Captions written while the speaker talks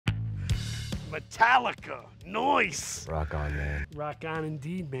Metallica, noise. Rock on, man. Rock on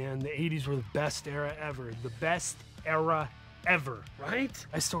indeed, man. The 80s were the best era ever. The best era ever, right?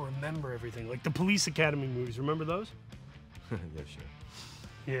 I still remember everything, like the Police Academy movies. Remember those? Yeah, sure.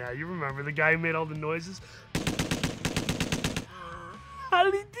 Yeah, you remember the guy who made all the noises? How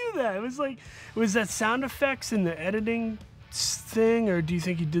did he do that? It was like, was that sound effects in the editing thing, or do you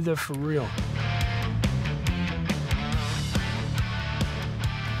think he did that for real?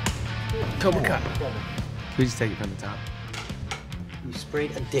 Cobra Kai. We just take it from the top. You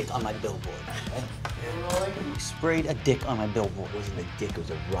sprayed a dick on my billboard, right? You sprayed a dick on my billboard. It wasn't a dick, it was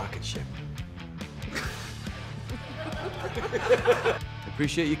a rocket ship.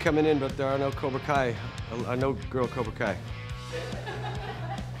 Appreciate you coming in, but there are no Cobra Kai. No girl Cobra Kai.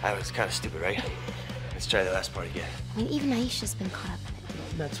 That was kind of stupid, right? Let's try the last part again. I mean, even Aisha's been caught up in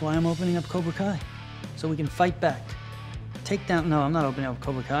it. That's why I'm opening up Cobra Kai, so we can fight back. Take down. No, I'm not opening up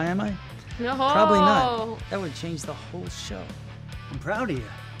Cobra Kai, am I? No. Probably not. That would change the whole show. I'm proud of you.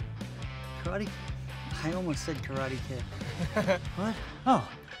 Karate. I almost said Karate Kid. What? Oh,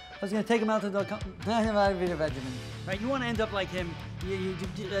 I was gonna take him out to the vitamin. Right? You want to end up like him? You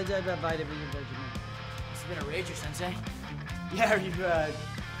vitamin regimen. It's been a rager, Sensei. Yeah, are you What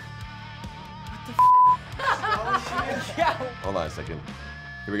the f? Hold on a second.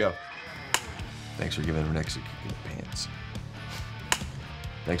 Here we go. Thanks for giving him an extra kick in the pants.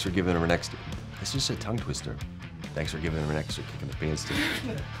 Thanks for giving him an extra. That's just a tongue twister. Thanks for giving him an extra kick in the pants, too.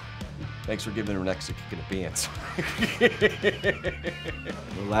 Thanks for giving him an extra kick in the pants.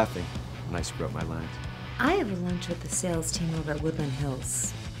 We're laughing when I screw up my lines. I have a lunch with the sales team over at Woodland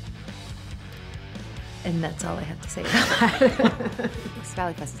Hills. And that's all I have to say about that. This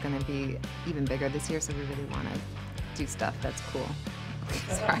Valley Fest is going to be even bigger this year, so we really want to do stuff that's cool.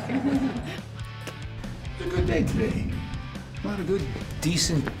 Sorry. It's a good day today. A lot of good,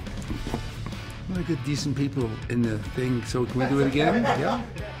 decent people in the thing. So can we do it again? Yeah?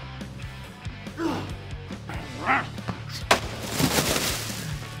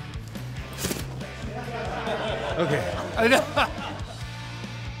 Okay.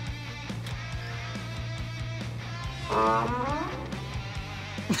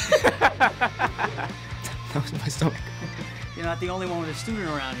 That was my stomach. You're not the only one with a student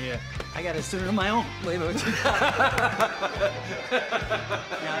around here. I got a student of my own.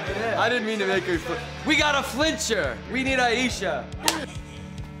 I didn't mean to make her. We got a flincher. We need Aisha.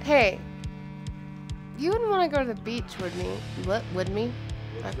 Hey, you wouldn't want to go to the beach, would me? Would me?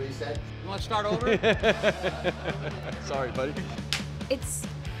 That's what you said. You want to start over? Sorry, buddy. It's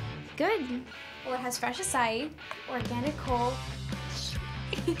good. Well, it has fresh acai, organic coal.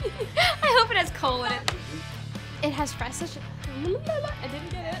 I hope it has coal in it. It has fresh. I didn't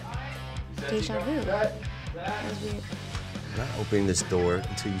get it. Deja vu. That was weird. I'm not opening this door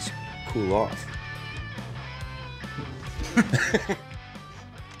until you cool off. But,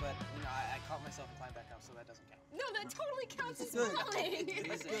 I caught myself and climbed back up, so that doesn't count. No, that totally counts as good. falling.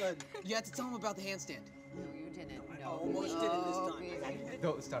 It's good. You had to tell him about the handstand. No, you didn't. I almost did it this time.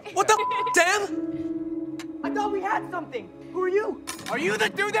 No, stop. What the Sam? I thought we had something. Who are you? Are you the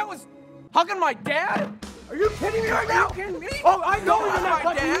dude that was hugging my dad? Are you kidding me right now? Are you kidding me? Oh, I know Don't you're not hug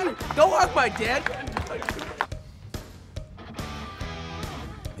my fucking dad. me. Don't hug my dad.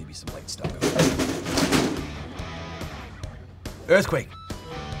 Maybe some light stuff. Earthquake.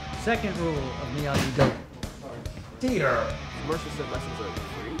 Second rule of Miyagi-Do. Dear. Commercial said lessons are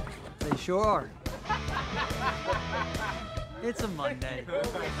free. They sure are. It's a Monday.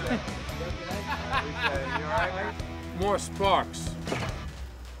 More sparks.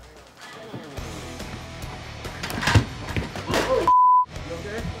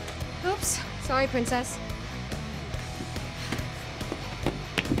 Oops. Sorry, princess.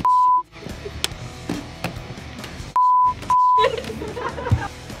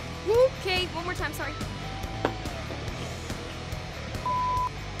 Okay, one more time, sorry.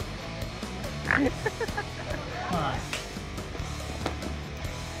 Come on.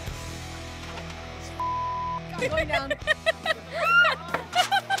 I'm going down.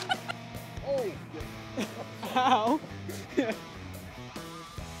 Oh. Ow.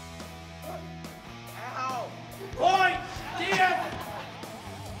 Ow. Point! Dear!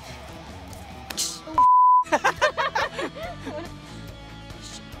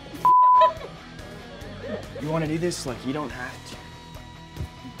 You want to do this? Like, you don't have to.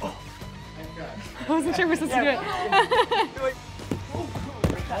 I wasn't sure we're supposed to do it.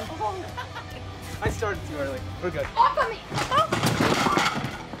 I started too early. We're good. Off of me!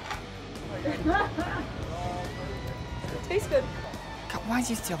 Tastes good. God, why'd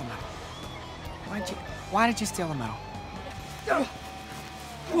you steal the medal? Why did you steal the medal?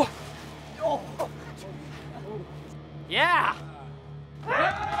 Oh. Yeah!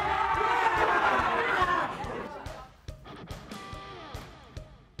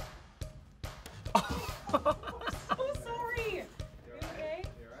 So sorry. You okay?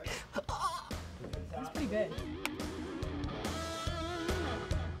 That's pretty good.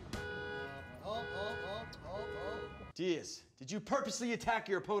 Diaz, did you purposely attack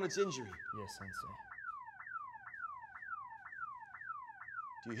your opponent's injury? Yes, Sensei.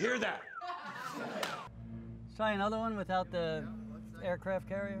 Do you hear that? Try another one without the aircraft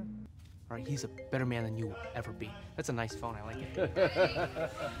carrier. All right, he's a better man than you will ever be. That's a nice phone. I like it.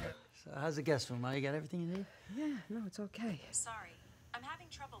 So how's the guest room? You got everything you need? Yeah, no, it's okay. Sorry, I'm having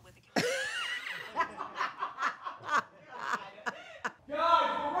trouble with the Guys,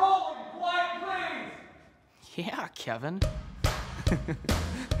 we're rolling. Quiet, please. Yeah, Kevin.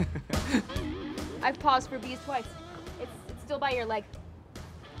 I've paused for bees twice. It's still by your leg.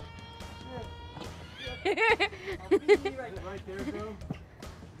 Right there, bro.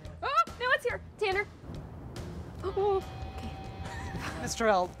 Oh, no, it's here. Tanner. Oh. Mr.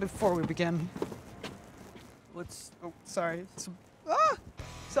 L, before we begin. What's... Oh, sorry.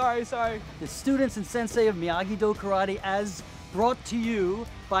 Sorry. The students and sensei of Miyagi-Do Karate as brought to you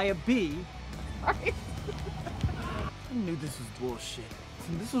by a bee. Sorry. I knew this was bullshit.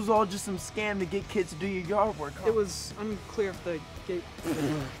 This was all just some scam to get kids to do your yard work. It was unclear if the gate...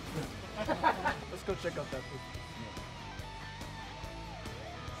 Let's go check out that place.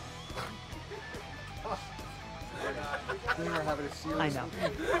 We were having a serious... I know.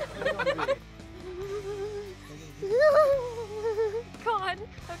 God.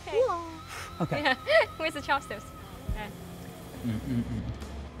 Okay. Okay. Yeah. Where's the chopsticks?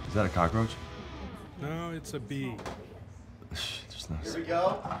 Is that a cockroach? No, it's a bee. There's no... Here we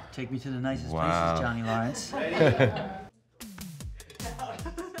go. Take me to the nicest Wow. places, Johnny Lawrence.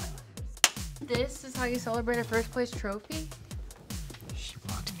 This is how you celebrate a first place trophy? She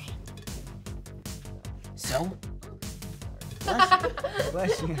blocked me. So?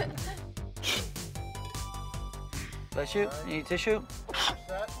 Bless you. Bless you. You need tissue?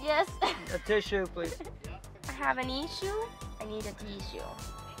 Yes. A tissue, please. I have an issue. I need a tissue.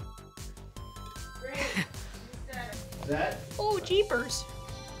 That? Oh, jeepers.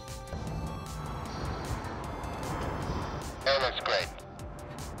 That looks great.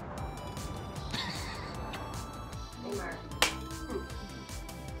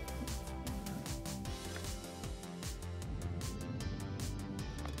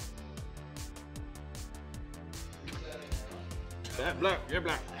 That black, you're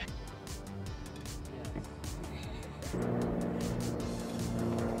black.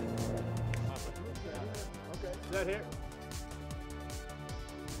 Okay, is that here?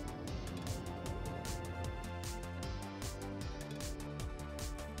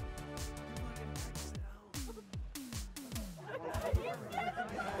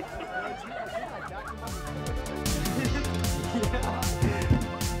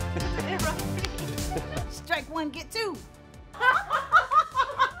 Strike one, get two.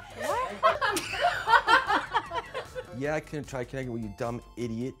 Yeah, I couldn't try connecting with you, dumb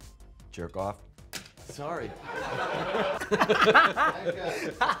idiot. Jerk off. Sorry.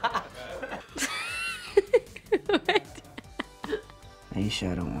 Are you sure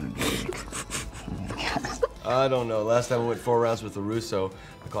I don't want to be? I don't know. Last time I went 4 rounds with LaRusso,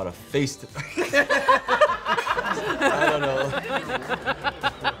 I caught a face to... I don't know.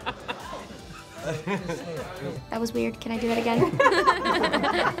 That was weird. Can I do that again?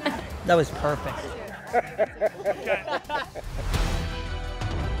 That was perfect.